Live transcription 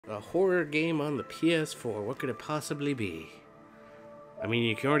A horror game on the PS4. What could it possibly be? I mean,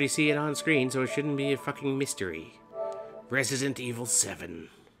 you can already see it on screen, so it shouldn't be a fucking mystery. Resident Evil 7.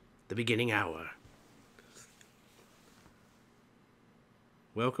 The beginning hour.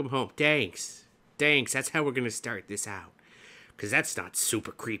 Welcome home. Thanks. Thanks. That's how we're going to start this out. Because that's not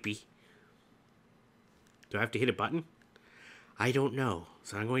super creepy. Do I have to hit a button? I don't know.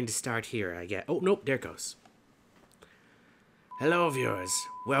 So I'm going to start here, I guess. Oh, nope. There it goes. Hello, viewers.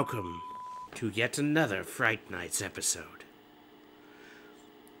 Welcome to yet another Fright Nights episode.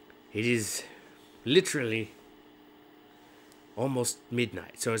 It is literally almost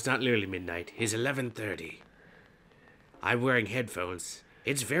midnight. So it's not literally midnight. It's 11:30. I'm wearing headphones.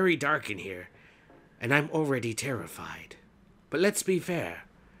 It's very dark in here. And I'm already terrified. But let's be fair.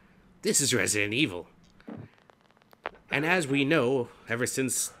 This is Resident Evil. And as we know, ever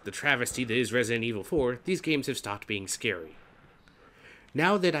since the travesty that is Resident Evil 4, these games have stopped being scary.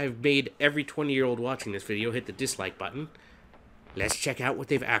 Now that I've made every 20-year-old watching this video hit the dislike button, let's check out what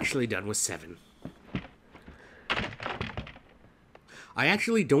they've actually done with 7. I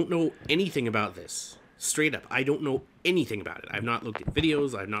actually don't know anything about this. Straight up, I don't know anything about it. I've not looked at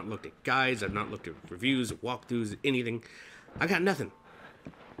videos, I've not looked at guides, I've not looked at reviews, walkthroughs, anything. I got nothing.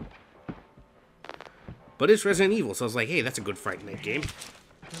 But it's Resident Evil, so I was like, hey, that's a good Fright Night game.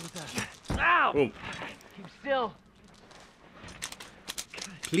 Ow! Oh. Keep still.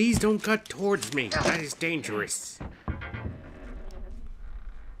 Please don't cut towards me. That is dangerous.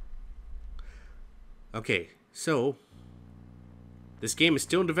 Okay, so this game is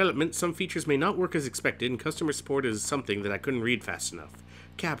still in development. Some features may not work as expected, and customer support is something that I couldn't read fast enough.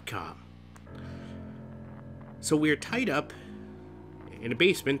 Capcom. So we're tied up in a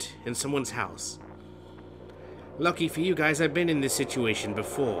basement in someone's house. Lucky for you guys, I've been in this situation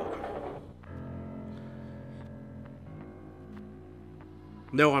before.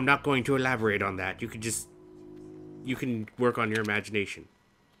 No, I'm not going to elaborate on that. You can work on your imagination.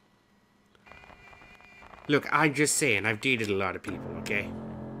 Look, I'm just saying, I've dated a lot of people, okay?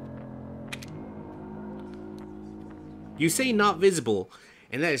 You say not visible,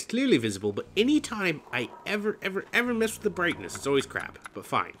 and that is clearly visible, but anytime I ever mess with the brightness, it's always crap. But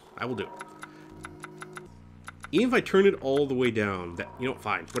fine, I will do it. Even if I turn it all the way down, that, you know,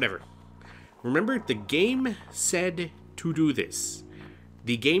 fine, whatever. Remember, the game said to do this.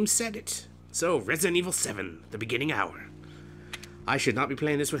 The game said it. So, Resident Evil 7, the beginning hour. I should not be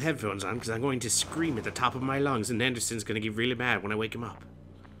playing this with headphones on, because I'm going to scream at the top of my lungs, and Anderson's going to get really mad when I wake him up.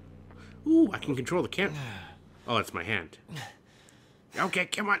 Ooh, I can control the camera. Oh, it's my hand. Okay,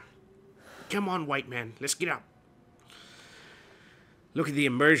 come on. Come on, white man. Let's get up. Look at the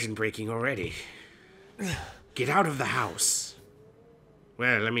immersion breaking already. Get out of the house.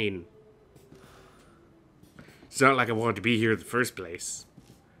 Well, I mean, it's not like I wanted to be here in the first place.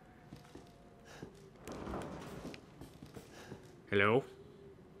 Hello?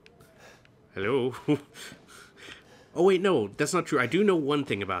 Hello? Oh wait, no, that's not true. I do know one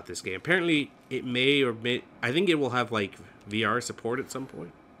thing about this game. Apparently, it may or may... I think it will have, like, VR support at some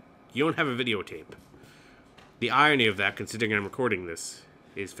point. You don't have a videotape. The irony of that, considering I'm recording this,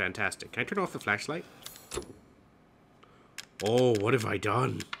 is fantastic. Can I turn off the flashlight? Oh, what have I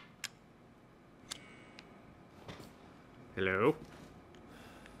done? Hello?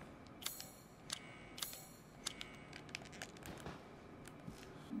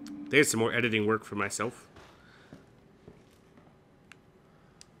 There's some more editing work for myself.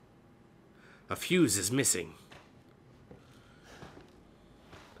 A fuse is missing.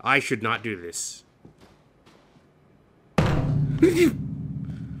 I should not do this.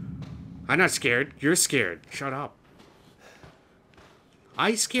 I'm not scared. You're scared. Shut up.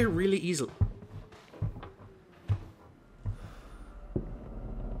 I scare really easily.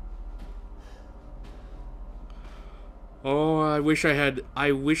 Oh, I wish I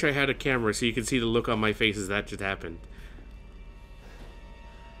had a camera so you could see the look on my face as that just happened.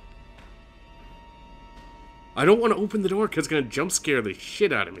 I don't want to open the door because it's going to jump scare the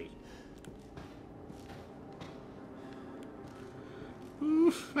shit out of me.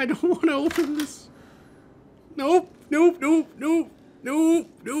 I don't want to open this. Nope, nope, nope, nope, nope,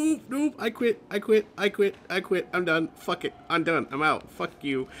 nope, nope. I quit, I quit, I quit, I quit. I'm done. Fuck it. I'm done. I'm out. Fuck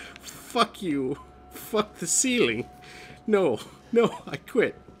you. Fuck you. Fuck the ceiling. No, no, I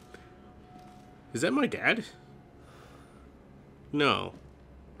quit. Is that my dad? No,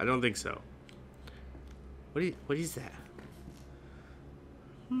 I don't think so. What is that?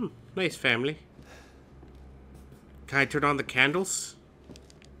 Nice family. Can I turn on the candles?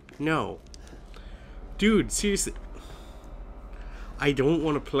 No. Dude, seriously. I don't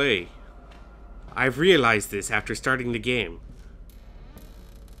want to play. I've realized this after starting the game.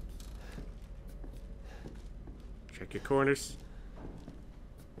 Check your corners.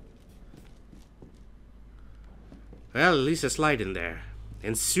 Well, at least there's light in there.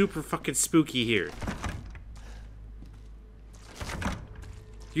 And super fucking spooky here.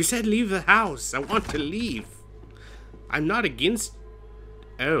 You said leave the house. I want to leave. I'm not against...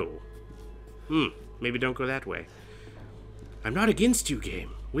 Oh. Maybe don't go that way. I'm not against you,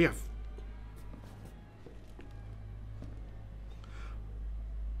 game. We are...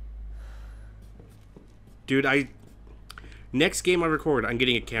 Dude, next game I record, I'm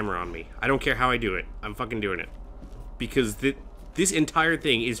getting a camera on me. I don't care how I do it. I'm fucking doing it. Because this entire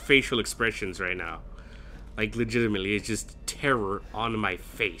thing is facial expressions right now. Like, legitimately, it's just terror on my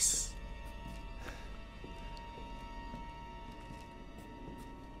face.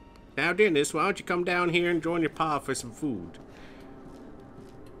 Now, Dennis, why don't you come down here and join your pa for some food?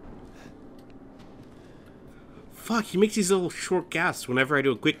 Fuck, he makes these little short gasps whenever I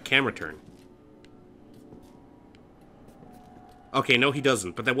do a quick camera turn. Okay, no he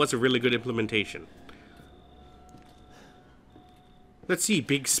doesn't, but that was a really good implementation. Let's see,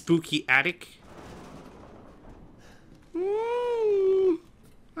 big spooky attic.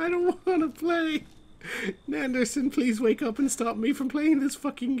 I don't want to play. Nanderson, please wake up and stop me from playing this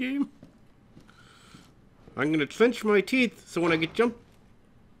fucking game. I'm gonna clench my teeth so when I get jumped...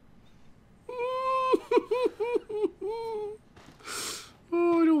 Oh,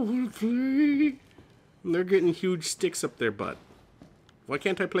 I don't want to play. And they're getting huge sticks up their butt. Why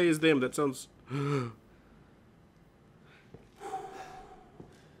can't I play as them? That sounds...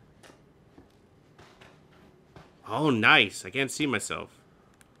 Oh, nice. I can't see myself.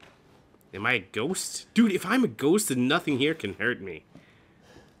 Am I a ghost? Dude, if I'm a ghost, then nothing here can hurt me.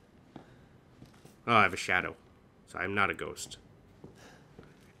 Oh, I have a shadow. So I'm not a ghost.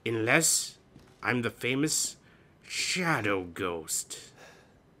 Unless I'm the famous shadow ghost.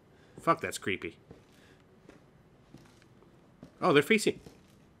 Fuck, that's creepy. Oh, they're facing...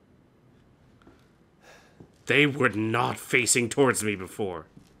 They were not facing towards me before.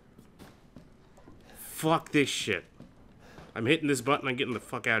 Fuck this shit. I'm hitting this button, I'm getting the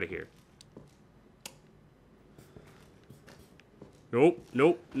fuck out of here. Nope,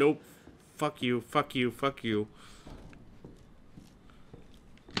 nope, nope. Fuck you, fuck you, fuck you.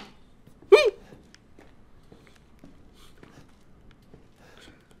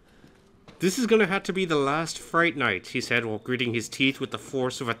 This is gonna have to be the last Fright night, he said while gritting his teeth with the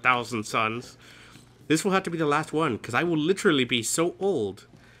force of 1,000 suns. This will have to be the last one, because I will literally be so old.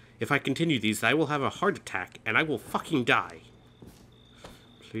 If I continue these, I will have a heart attack, and I will fucking die.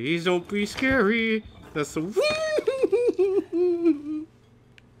 Please don't be scary. That's so...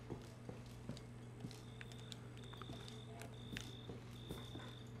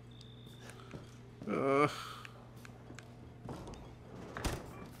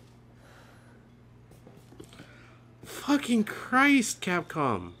 Fucking Christ,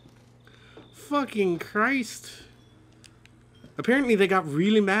 Capcom. Fucking Christ. Apparently they got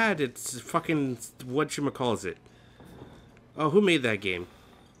really mad at fucking whatchamacallit. Oh, who made that game?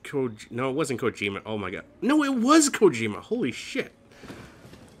 No, it wasn't Kojima. Oh my god. No, it was Kojima. Holy shit.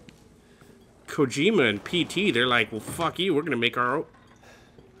 Kojima and PT, they're like, well, fuck you. We're gonna make our own.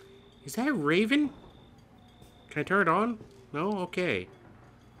 Is that Raven? Can I turn it on? No? Okay.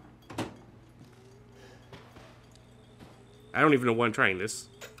 I don't even know why I'm trying this.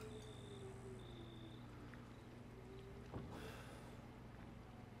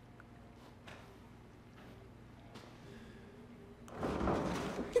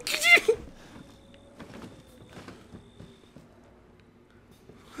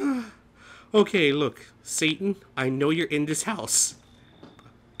 Okay, look, Satan, I know you're in this house.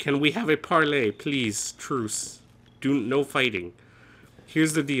 Can we have a parlay, please? Truce. No fighting.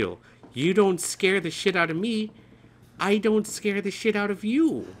 Here's the deal. You don't scare the shit out of me. I don't scare the shit out of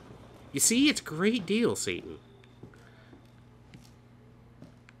you. You see, it's a great deal, Satan.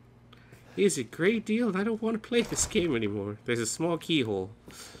 It's a great deal, and I don't want to play this game anymore. There's a small keyhole.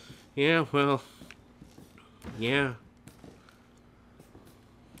 Yeah, well... Yeah.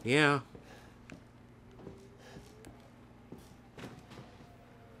 Yeah.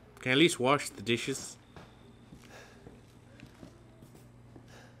 Can I at least wash the dishes?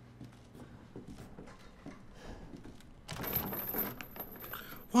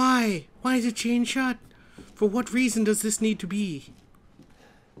 Why? Why is it chain shut? For what reason does this need to be?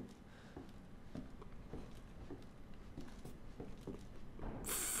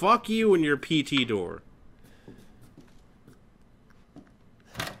 Fuck you and your PT door.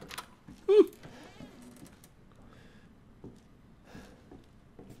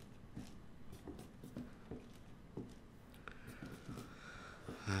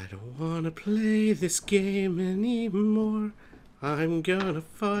 I don't wanna play this game anymore. I'm gonna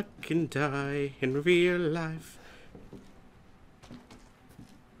fucking die in real life.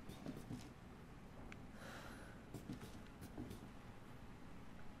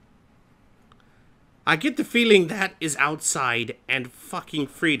 I get the feeling that is outside and fucking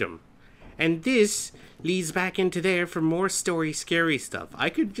freedom. And this leads back into there for more story scary stuff. I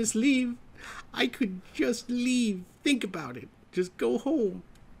could just leave. I could just leave. Think about it. Just go home.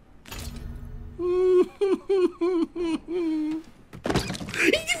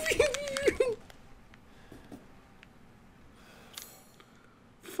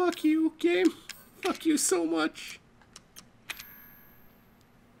 Fuck you, game. Fuck you so much.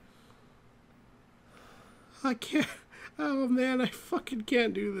 I can't. Oh man, I fucking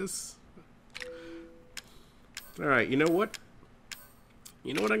can't do this. Alright, you know what?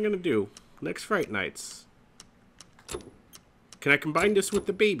 You know what I'm gonna do? Next Fright Nights. Can I combine this with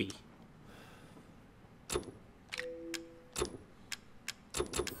the baby?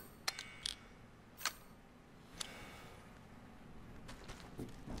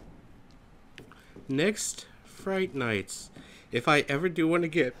 Next Fright Nights. If I ever do one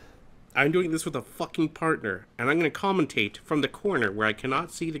again, I'm doing this with a fucking partner, and I'm going to commentate from the corner where I cannot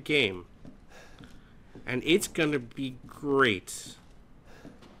see the game. And it's going to be great.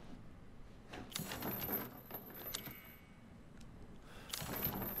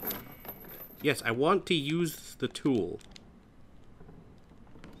 Yes, I want to use the tool.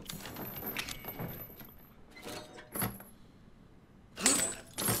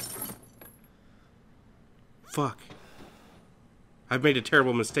 Fuck. I've made a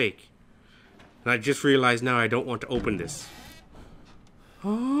terrible mistake. And I just realized now I don't want to open this.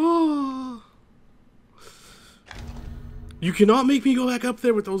 Oh. You cannot make me go back up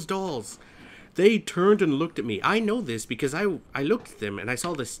there with those dolls. They turned and looked at me. I know this because I looked at them and I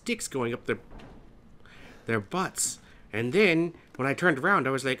saw the sticks going up their butts. And then when I turned around,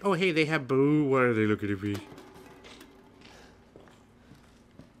 I was like, oh hey, they have boo. Why are they looking at me?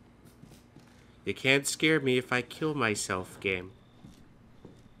 You can't scare me if I kill myself, game.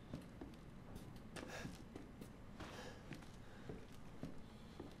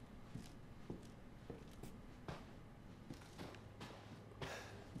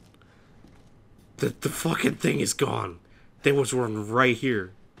 The fucking thing is gone. There was one right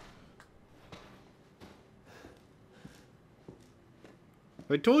here.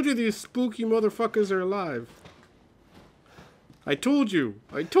 I told you these spooky motherfuckers are alive. I told you.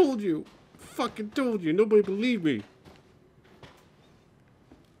 I told you. Fucking told you. Nobody believed me.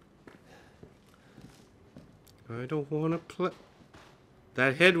 I don't want to play.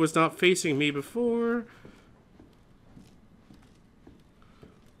 That head was not facing me before.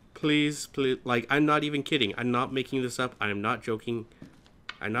 Please, please. Like, I'm not even kidding. I'm not making this up. I'm not joking.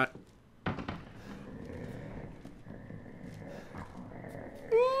 I'm not.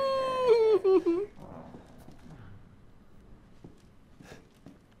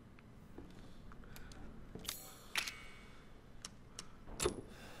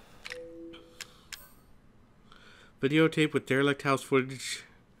 Videotape with derelict house footage.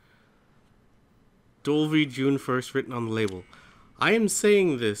 Dolby June 1st written on the label. I am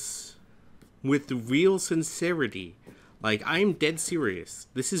saying this with real sincerity. Like, I am dead serious.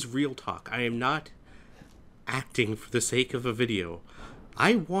 This is real talk. I am not acting for the sake of a video.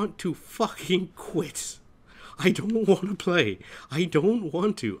 I want to fucking quit. I don't want to play. I don't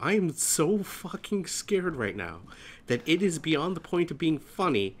want to. I am so fucking scared right now that it is beyond the point of being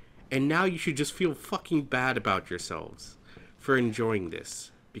funny, and now you should just feel fucking bad about yourselves for enjoying this.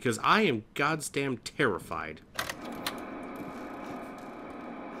 Because I am goddamn terrified.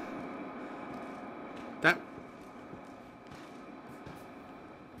 That...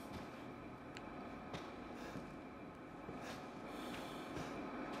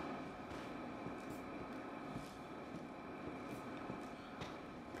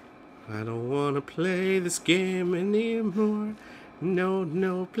 I don't want to play this game anymore. No,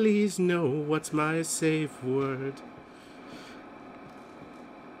 no, please, no. What's my safe word?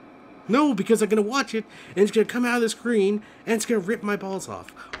 No, because I'm going to watch it, and it's going to come out of the screen, and it's going to rip my balls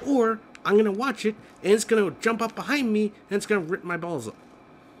off. Or, I'm going to watch it, and it's going to jump up behind me, and it's going to rip my balls off.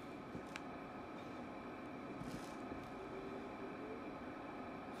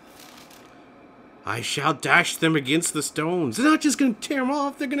 I shall dash them against the stones. They're not just going to tear them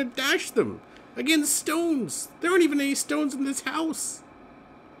off, they're going to dash them against stones. There aren't even any stones in this house.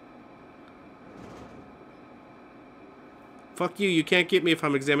 Fuck you, you can't get me if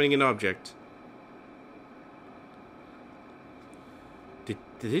I'm examining an object. Did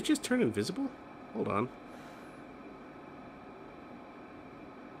it just turn invisible? Hold on.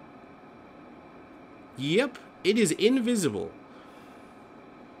 Yep, it is invisible.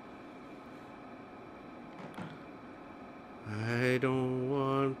 I don't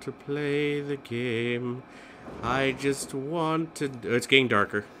want to play the game. I just want to... It's getting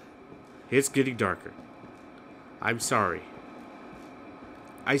darker. It's getting darker. I'm sorry.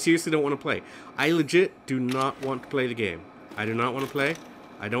 I seriously don't want to play. I legit do not want to play the game. I do not want to play.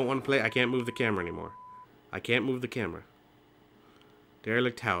 I don't want to play. I can't move the camera anymore. I can't move the camera.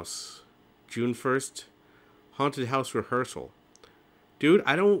 Derelict house. June 1st. Haunted house rehearsal. Dude,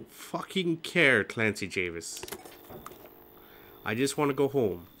 I don't fucking care, Clancy Javis. I just want to go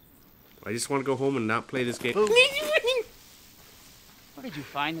home. I just want to go home and not play this game. Where did you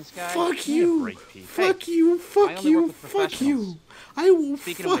find this guy? Fuck you! Fuck you! Fuck you! Fuck you! I will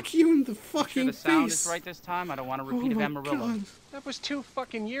fuck you in the fucking the sound face! is right this time. I don't want to repeat of Amarillo. God. That was 2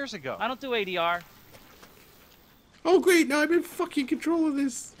 fucking years ago. I don't do ADR. Oh great, now I'm in fucking control of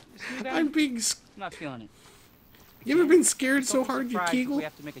this. You see that? I'm being... I'm not feeling it. You ever been scared so Don't be hard you surprised if kegel? we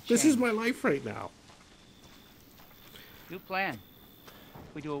have to make a This is change. my life right now. New plan.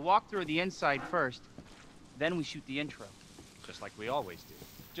 We do a walkthrough of the inside first, then we shoot the intro. Just like we always do.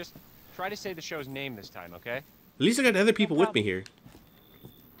 Just try to say the show's name this time, okay? At least I got other people with me here.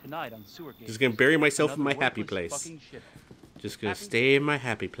 Tonight on Sewer Gate. Just gonna bury myself in my another happy worthless place. fucking shit. Just gonna Happy? stay in my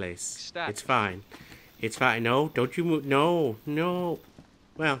happy place. Stop. It's fine. It's fine. No, don't you move. No, no.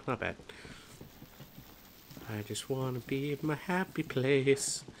 Well, not bad. I just want to be in my happy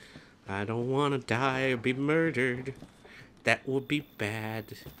place. I don't want to die or be murdered. That would be bad.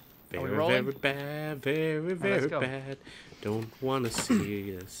 Are we Very, rolling? very bad. Very, let's very go. bad. Don't want to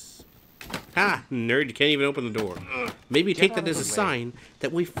see this. Ha! Nerd, you can't even open the door. Maybe take that as a sign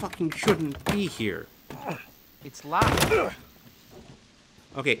that we fucking shouldn't be here. It's loud.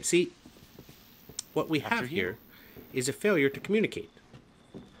 Okay, see, what we have here is a failure to communicate.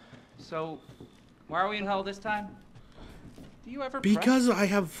 So, why are we in hell this time? Do you ever Because I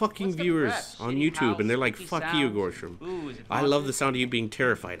have fucking What's the viewers prep? on Shitty YouTube, house, and they're like, spooky fuck you, sounds? Gorsham. Ooh, is it I love haunted? the sound of you being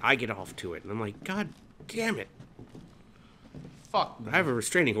terrified. I get off to it. And I'm like, God damn it. Fuck. I have a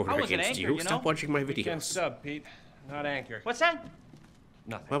restraining order I wasn't against angry, you. you know? Stop watching my Weekend videos. sub, Pete. Not anchor. What's that?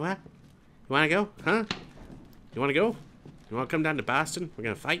 Nothing. What? You wanna go? Huh? You wanna go? You wanna come down to Boston? We're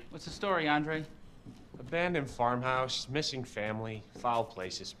gonna fight? What's the story, Andre? Abandoned farmhouse, missing family, foul play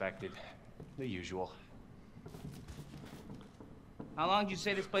suspected. The usual. How long did you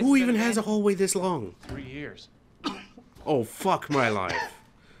say this place Who has even been has a abandoned? hallway this long? 3 years. Oh, fuck my life.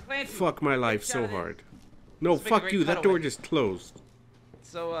 Clancy, Fuck my life shot so of it. hard. No, Let's make a fuck great you. That cutaway. door just closed.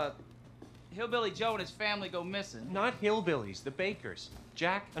 So, Hillbilly Joe and his family go missing. Not hillbillies, the Bakers.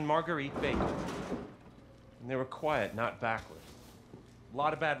 Jack and Marguerite Baker. And they were quiet, not backward. A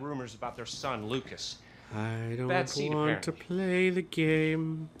lot of bad rumors about their son, Lucas. I don't Bad seed, want to apparently. play the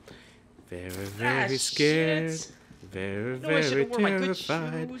game. Very, very scared. shit. Very, No, I very should've worn my good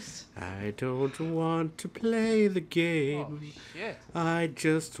terrified. shoes. I don't want to play the Oh, game. shit. I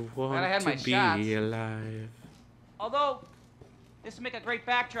just want I had my to be shots. alive. Although, this would make a great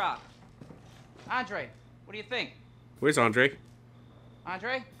backdrop. Andre, what do you think? Where's Andre?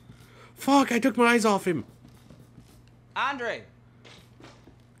 Andre? Fuck, I took my eyes off him. Andre!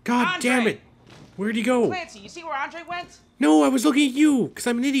 God Andre! damn it. Where'd he go? Clancy, you see where Andre went? No, I was looking at you, because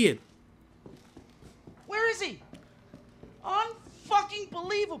I'm an idiot. Where is he? Unfucking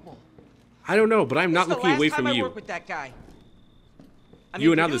believable. I don't know, but I'm not This is looking the away last time from I you. worked with that guy. I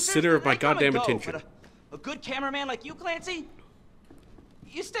You are now the producers, center of my they come and goddamn go, attention. but a good cameraman like you, Clancy,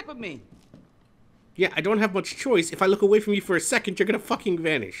 you stick with me. Yeah, I don't have much choice. If I look away from you for a second, you're gonna fucking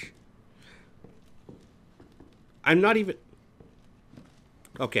vanish. I'm not even...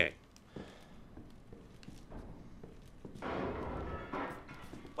 Okay.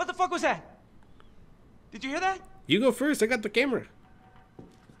 What the fuck was that? Did you hear that? You go first. I got the camera.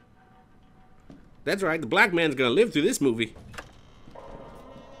 That's right. The black man's gonna live through this movie.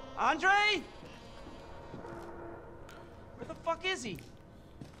 Andre? Where the fuck is he?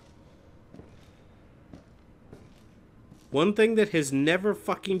 One thing that has never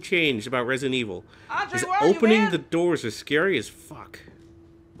fucking changed about Resident Evil Andre, is where are you, opening man? the doors is scary as fuck.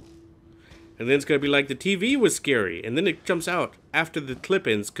 And then it's gonna be like, the TV was scary. And then it jumps out after the clip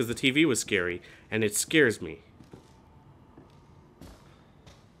ends because the TV was scary. And it scares me.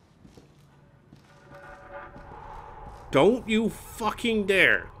 Don't you fucking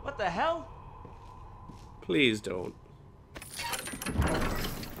dare. What the hell? Please don't.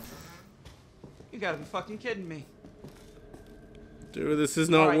 You gotta be fucking kidding me. Dude, this is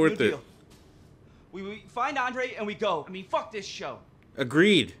All not right, worth new it. deal. We find Andre and we go. I mean, fuck this show.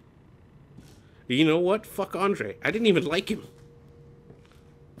 Agreed. You know what? Fuck Andre. I didn't even like him.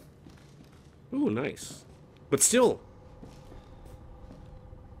 Ooh, nice. But still.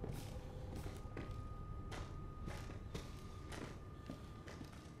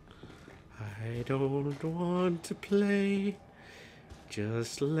 I don't want to play.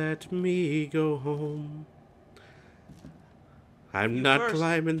 Just let me go home. I'm You not first.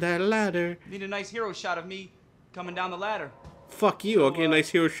 climbing that ladder. Need a nice hero shot of me coming down the ladder. Fuck you. I'll get a nice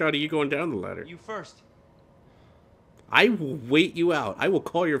hero shot of you going down the ladder. You first. I will wait you out. I will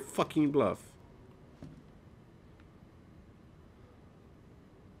call your fucking bluff.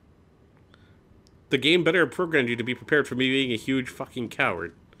 The game better have programmed you to be prepared for me being a huge fucking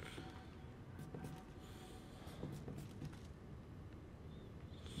coward.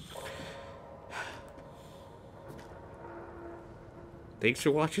 Thanks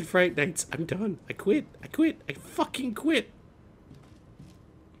for watching Fright Nights. I'm done. I quit. I quit. I fucking quit.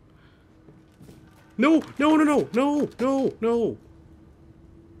 No, no, no, no, no, no, no.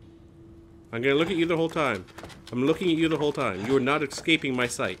 I'm gonna look at you the whole time. I'm looking at you the whole time. You are not escaping my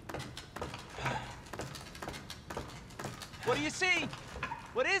sight. What do you see?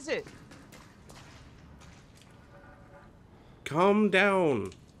 What is it? Calm down.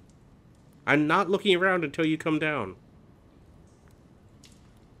 I'm not looking around until you come down.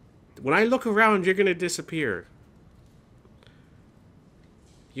 When I look around, you're gonna disappear.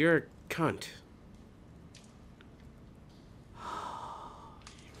 You're a cunt. You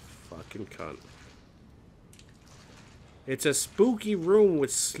fucking cunt. It's a spooky room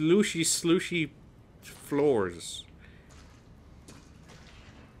with slooshy floors.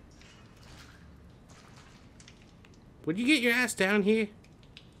 Would you get your ass down here?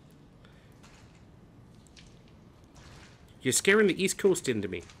 You're scaring the East Coast into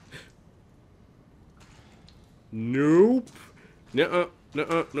me. Nope. Nuh-uh.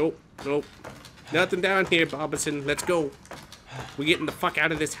 Nuh-uh. Nope. Nope. Nothing down here, Bobison. Let's go. We're getting the fuck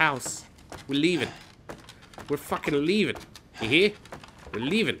out of this house. We're leaving. We're fucking leaving. You hear? We're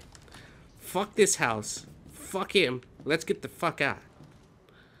leaving. Fuck this house. Fuck him. Let's get the fuck out.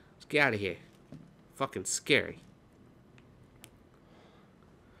 Let's get out of here. Fucking scary.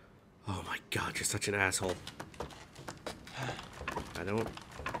 Oh my god, you're such an asshole. I don't...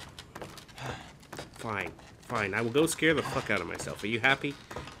 Fine. Fine, I will go scare the fuck out of myself. Are you happy?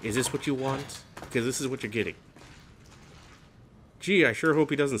 Is this what you want? Because this is what you're getting. Gee, I sure hope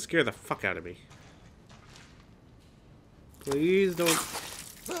he doesn't scare the fuck out of me. Please don't...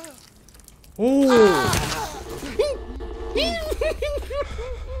 Oh!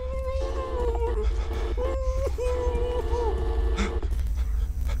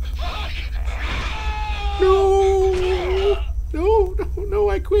 No! No, no, no,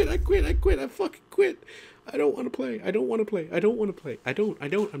 I quit, I fucking quit. I don't want to play, I don't want to play, I don't want to play. I don't,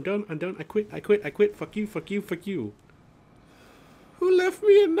 I'm done, I quit, fuck you, fuck you, fuck you. Who left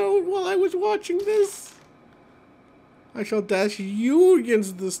me a note while I was watching this? I shall dash you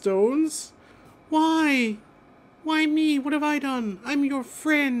against the stones. Why? Why me? What have I done? I'm your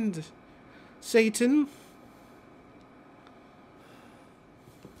friend, Satan.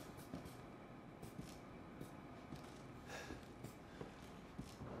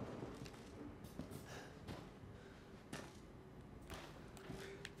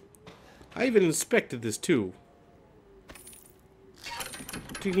 I even inspected this too.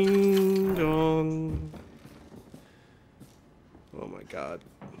 Ding dong. Oh my god.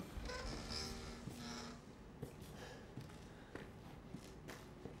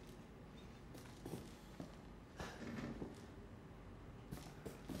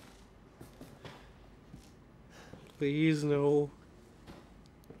 Please no.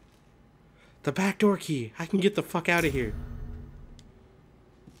 The backdoor key. I can get the fuck out of here.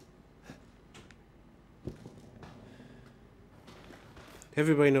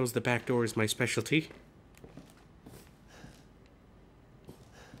 Everybody knows the back door is my specialty.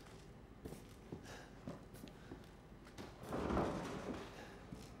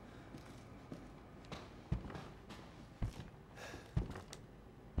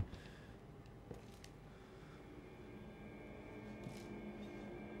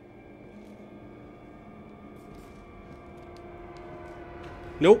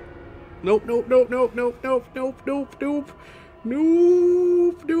 Nope. Nope, nope, nope, nope, nope, nope, nope, nope, nope.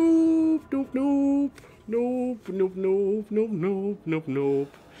 Nope, nope, nope, nope, nope, nope, nope, nope, nope, nope,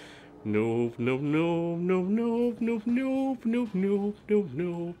 nope. Nope, nope, nope, nope, nope, nope, nope, nope, nope, nope,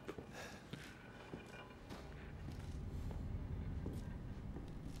 nope.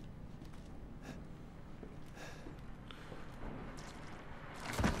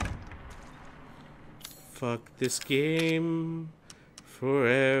 Fuck this game.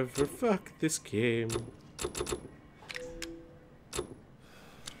 Forever fuck this game.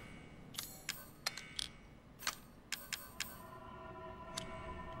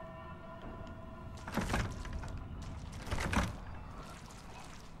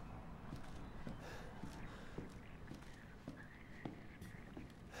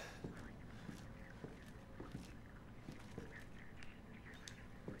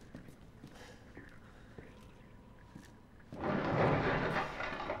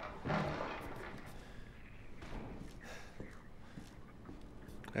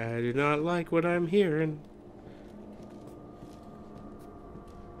 I do not like what I'm hearing.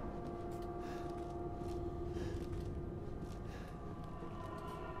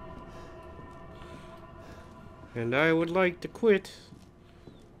 And I would like to quit.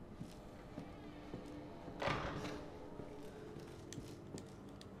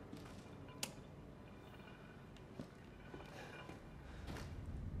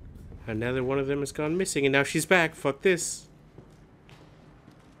 Another one of them has gone missing, and now she's back. Fuck this.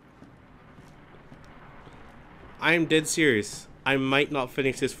 I am dead serious. I might not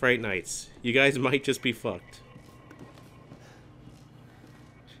finish this Fright Nights. You guys might just be fucked.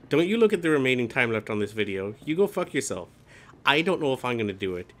 Don't you look at the remaining time left on this video. You go fuck yourself. I don't know if I'm gonna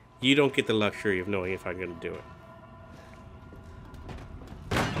do it. You don't get the luxury of knowing if I'm gonna do it.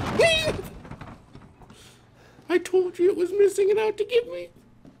 I told you it was missing and out to get me.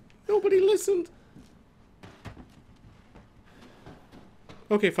 Nobody listened.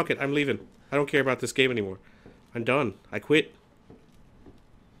 Okay, fuck it. I'm leaving. I don't care about this game anymore. I'm done. I quit.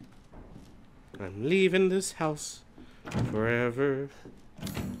 I'm leaving this house forever.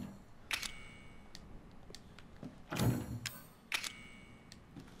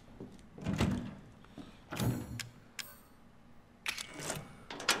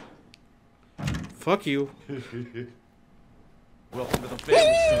 Fuck you. Welcome to the family.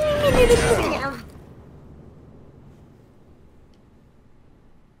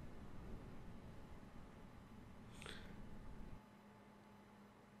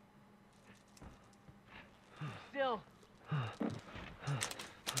 Still.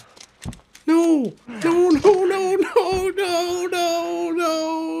 No! No, no, no, no, no, no,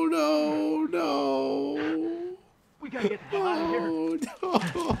 no, no, no. We gotta get the hell out of here. No, no, no.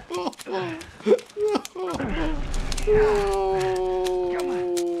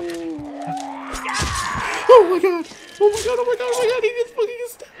 Oh my god! Oh my god, oh my god, oh my god, he just fucking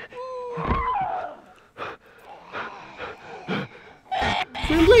stabbed.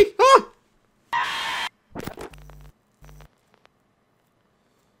 Friendly! Ah!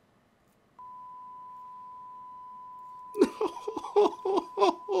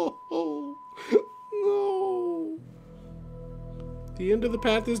 No. The end of the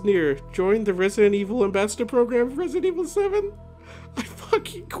path is near. Join the Resident Evil Ambassador Program of Resident Evil 7. I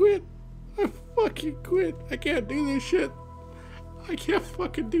fucking quit. I fucking quit. I can't do this shit. I can't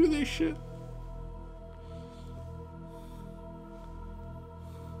fucking do this shit.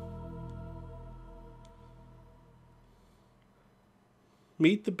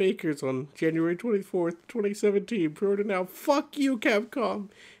 Meet the Bakers on January 24th, 2017. Pre-order now. Fuck you, Capcom.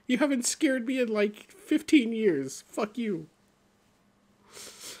 You haven't scared me in like 15 years. Fuck you.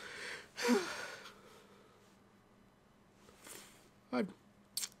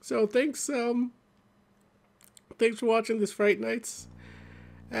 So thanks for watching this Fright Nights.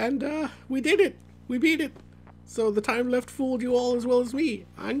 And we did it. We beat it. So the time left fooled you all as well as me.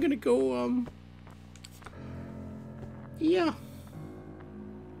 I'm gonna go yeah.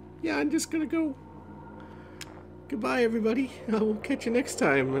 Yeah, I'm just gonna go. Goodbye, everybody. We'll catch you next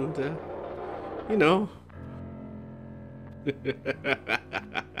time, and, you know.